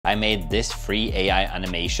I made this free AI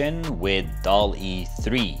animation with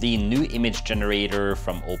DALLE-3, the new image generator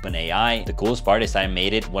from OpenAI. The coolest part is I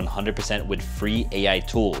made it 100% with free AI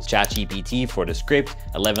tools. ChatGPT for the script,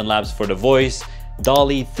 11 Labs for the voice,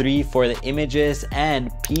 DALLE-3 for the images,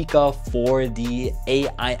 and Pika for the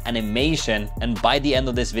AI animation. And by the end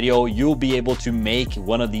of this video, you'll be able to make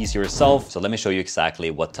one of these yourself. So let me show you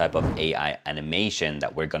exactly what type of AI animation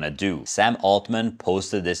that we're gonna do. Sam Altman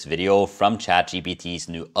posted this video from ChatGPT's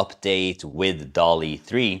new update with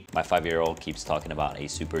DALLE-3. My 5-year-old keeps talking about a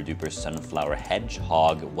super duper sunflower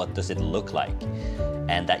hedgehog. What does it look like?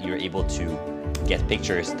 And that you're able to get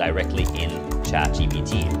pictures directly in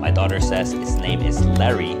ChatGPT. My daughter says his name is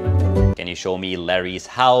Larry. Can you show me Larry's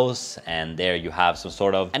house? And there you have some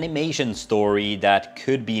sort of animation story that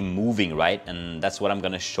could be moving, right? And that's what I'm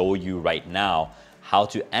gonna show you right now, how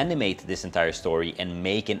to animate this entire story and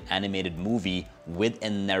make an animated movie with a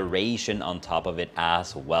narration on top of it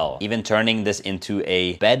as well. Even turning this into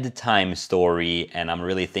a bedtime story, and I'm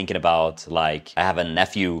really thinking about, like, I have a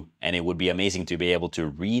nephew and it would be amazing to be able to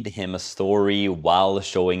read him a story while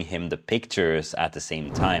showing him the pictures at the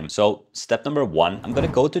same time. So step number 1, I'm gonna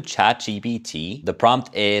go to ChatGPT. The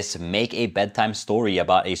prompt is make a bedtime story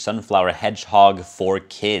about a sunflower hedgehog for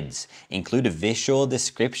kids. Include visual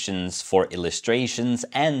descriptions for illustrations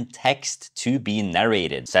and text to be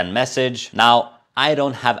narrated. Send message. Now, I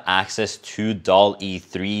don't have access to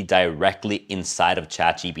DALLE-3 directly inside of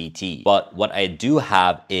ChatGPT, but what I do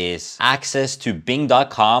have is access to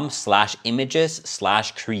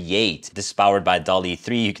bing.com/images/create. This is powered by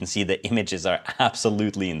DALLE-3. You can see the images are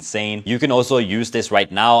absolutely insane. You can also use this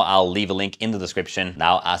right now. I'll leave a link in the description.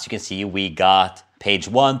 Now, as you can see, we got page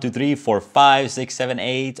 1, 2, 3, 4, 5, 6, 7,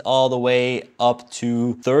 8, all the way up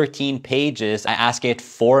to 13 pages. I ask it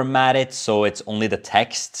format it so it's only the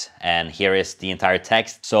text, and here is the entire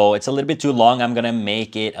text. So it's a little bit too long. I'm gonna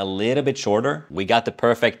make it a little bit shorter. We got the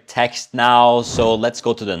perfect text now. So let's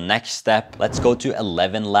go to the next step. Let's go to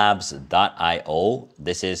 11labs.io.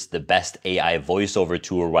 This is the best AI voiceover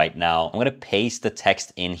tool right now. I'm gonna paste the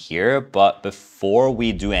text in here, but before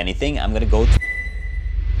we do anything, I'm gonna go to...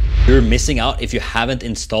 You're missing out if you haven't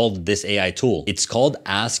installed this AI tool. It's called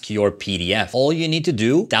AskYourPDF. All you need to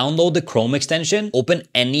do, download the Chrome extension, open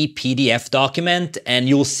any PDF document, and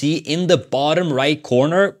you'll see in the bottom right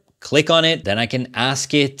corner, click on it, then I can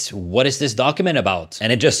ask it, what is this document about?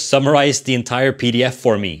 And it just summarized the entire PDF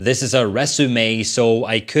for me. This is a resume, so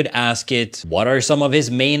I could ask it, what are some of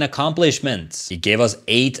his main accomplishments? It gave us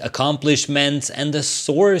 8 accomplishments and the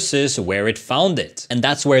sources where it found it. And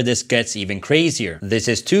that's where this gets even crazier. This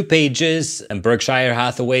is 2 pages, and Berkshire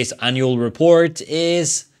Hathaway's annual report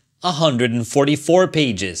is 144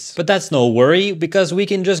 pages. But that's no worry, because we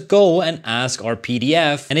can just go and ask our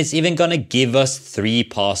PDF, and it's even gonna give us 3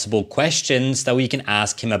 possible questions that we can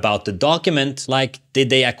ask him about the document, like,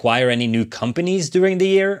 did they acquire any new companies during the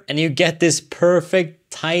year? And you get this perfect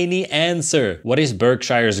tiny answer. What is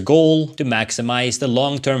Berkshire's goal? To maximize the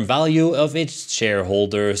long-term value of its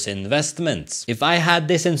shareholders' investments. If I had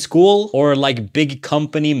this in school, or like big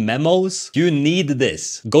company memos, you need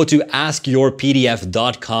this. Go to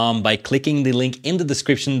askyourpdf.com by clicking the link in the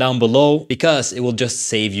description down below, because it will just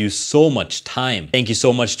save you so much time. Thank you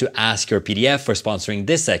so much to AskYourPDF for sponsoring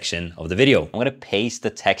this section of the video. I'm gonna paste the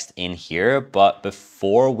text in here, but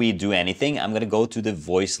before we do anything, I'm gonna go to the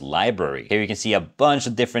voice library. Here you can see a bunch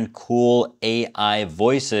of different cool AI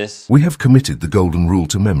voices. We have committed the golden rule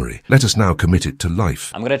to memory. Let us now commit it to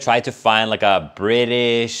life. I'm gonna try to find like a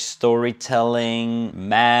British storytelling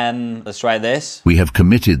man. Let's try this. We have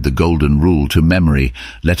committed the golden rule to memory.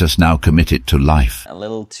 Let us now commit it to life. A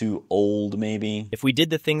little too old, maybe. If we did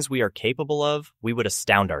the things we are capable of, we would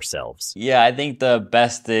astound ourselves. Yeah, I think the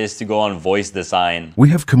best is to go on voice design. We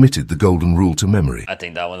have committed the golden rule to memory. I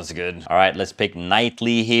think that one's good. All right, let's pick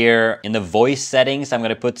nightly here. In the voice settings, I'm going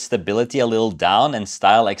to put stability a little down and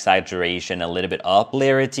style exaggeration a little bit up,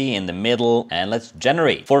 clarity in the middle, and let's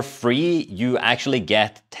generate. For free, you actually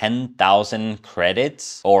get 10,000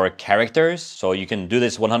 credits or characters, so you can do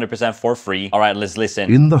this 100% for free. All right, let's listen.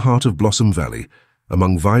 In the heart of Blossom Valley,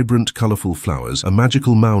 among vibrant, colorful flowers, a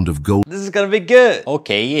magical mound of gold. This is gonna be good.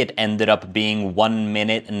 Okay, it ended up being 1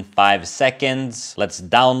 minute and 5 seconds. Let's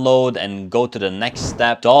download and go to the next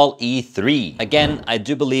step. DALLE-3. Again, I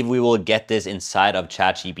do believe we will get this inside of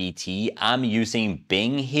ChatGPT. I'm using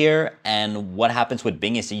Bing here, and what happens with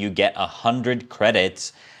Bing is that you get 100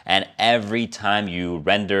 credits And every time you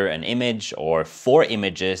render an image or 4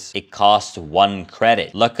 images, it costs 1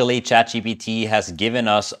 credit. Luckily, ChatGPT has given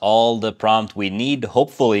us all the prompt we need,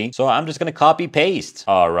 hopefully. So I'm just gonna copy paste.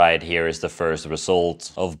 All right, here is the first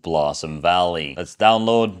result of Blossom Valley. Let's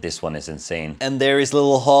download. This one is insane. And there is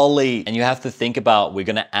little Holly. And you have to think about, we're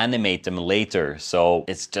gonna animate them later. So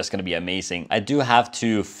it's just gonna be amazing. I do have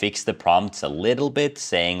to fix the prompts a little bit,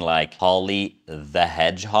 saying like Holly the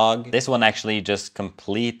Hedgehog. This one actually just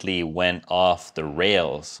completely went off the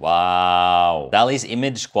rails. Wow. DALLE's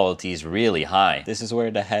image quality is really high. This is where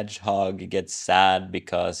the hedgehog gets sad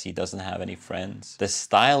because he doesn't have any friends. The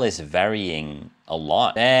style is varying a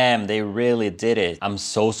lot. Damn, they really did it. I'm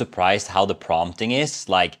so surprised how the prompting is.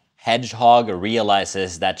 Like, Hedgehog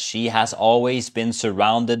realizes that she has always been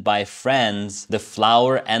surrounded by friends, the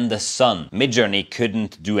flower and the sun. Midjourney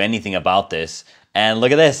couldn't do anything about this. And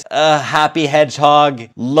look at this, a happy hedgehog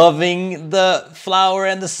loving the flower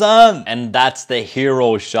and the sun. And that's the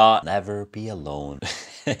hero shot. Never be alone.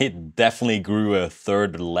 It definitely grew a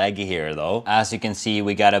 3rd leg here though. As you can see,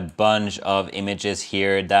 we got a bunch of images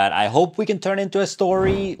here that I hope we can turn into a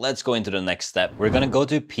story. Let's go into the next step. We're gonna go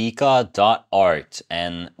to pika.art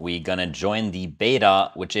and we're gonna join the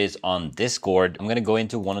beta, which is on Discord. I'm gonna go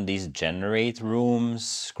into one of these generate rooms,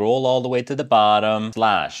 scroll all the way to the bottom,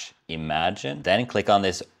 /imagine, then click on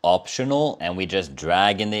this optional and we just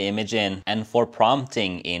drag in the image in. And for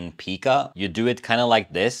prompting in Pika, you do it kind of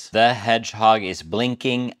like this. The hedgehog is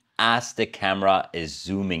blinking as the camera is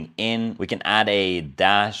zooming in. We can add a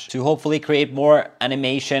dash to hopefully create more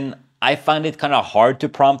animation. I find it kind of hard to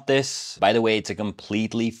prompt this. By the way, it's a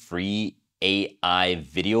completely free AI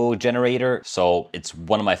video generator, so it's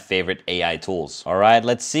one of my favorite AI tools. All right,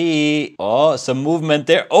 let's see. Oh, some movement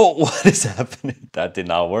there. Oh, what is happening? That did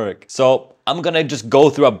not work. So I'm gonna just go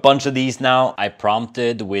through a bunch of these now. I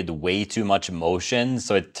prompted with way too much motion,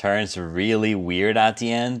 so it turns really weird at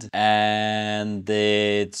the end. And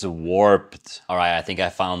it's warped. All right, I think I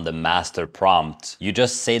found the master prompt. You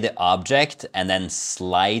just say the object and then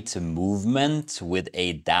slight movement with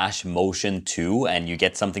a dash motion 2, and you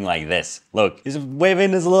get something like this. Look, he's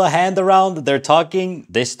waving his little hand around. They're talking.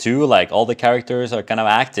 This too, like all the characters are kind of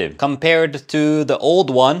active. Compared to the old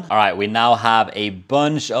one, all right, we now have a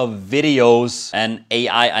bunch of videos and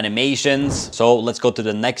AI animations. So let's go to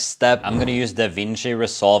the next step. I'm gonna use DaVinci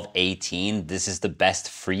Resolve 18. This is the best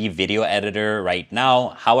free video editor right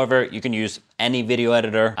now. However, you can use any video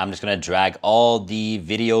editor. I'm just gonna drag all the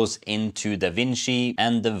videos into DaVinci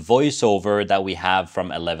and the voiceover that we have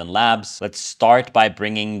from 11 Labs. Let's start by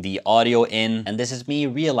bringing the audio in. And this is me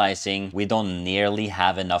realizing we don't nearly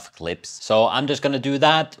have enough clips. So I'm just gonna do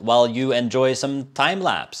that while you enjoy some time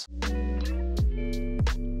lapse.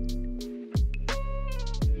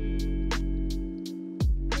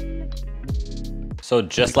 So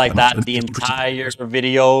just like that, the entire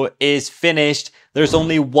video is finished. There's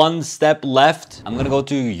only one step left. I'm gonna go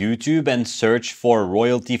to YouTube and search for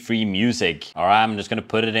royalty-free music. All right, I'm just gonna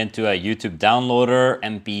put it into a YouTube downloader,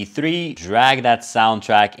 MP3, drag that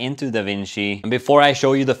soundtrack into DaVinci. And before I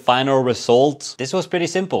show you the final result, this was pretty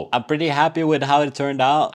simple. I'm pretty happy with how it turned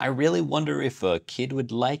out. I really wonder if a kid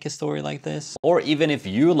would like a story like this, or even if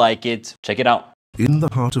you like it, check it out. In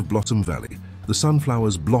the heart of Blossom Valley, the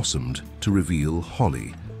sunflowers blossomed to reveal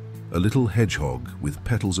Holly, a little hedgehog with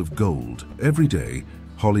petals of gold. Every day,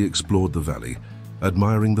 Holly explored the valley,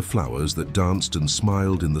 admiring the flowers that danced and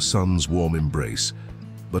smiled in the sun's warm embrace.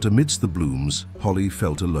 But amidst the blooms, Holly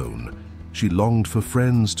felt alone. She longed for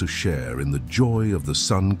friends to share in the joy of the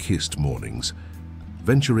sun-kissed mornings.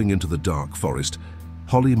 Venturing into the dark forest,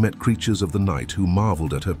 Holly met creatures of the night who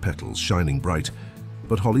marveled at her petals shining bright.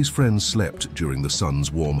 But Holly's friends slept during the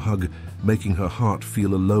sun's warm hug, making her heart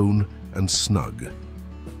feel alone and snug.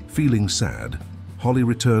 Feeling sad, Holly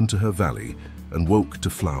returned to her valley and woke to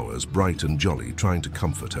flowers bright and jolly, trying to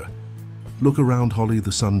comfort her. Look around, Holly,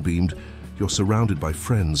 the sun beamed. You're surrounded by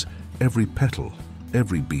friends, every petal,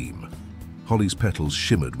 every beam. Holly's petals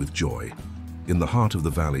shimmered with joy. In the heart of the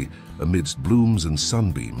valley, amidst blooms and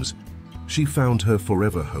sunbeams, she found her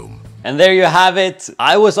forever home. And there you have it.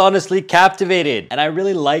 I was honestly captivated, and I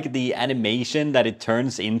really like the animation that it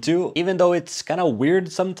turns into. Even though it's kind of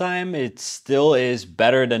weird sometimes, it still is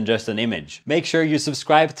better than just an image. Make sure you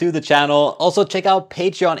subscribe to the channel. Also check out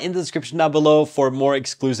Patreon in the description down below for more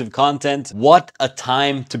exclusive content. What a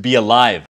time to be alive.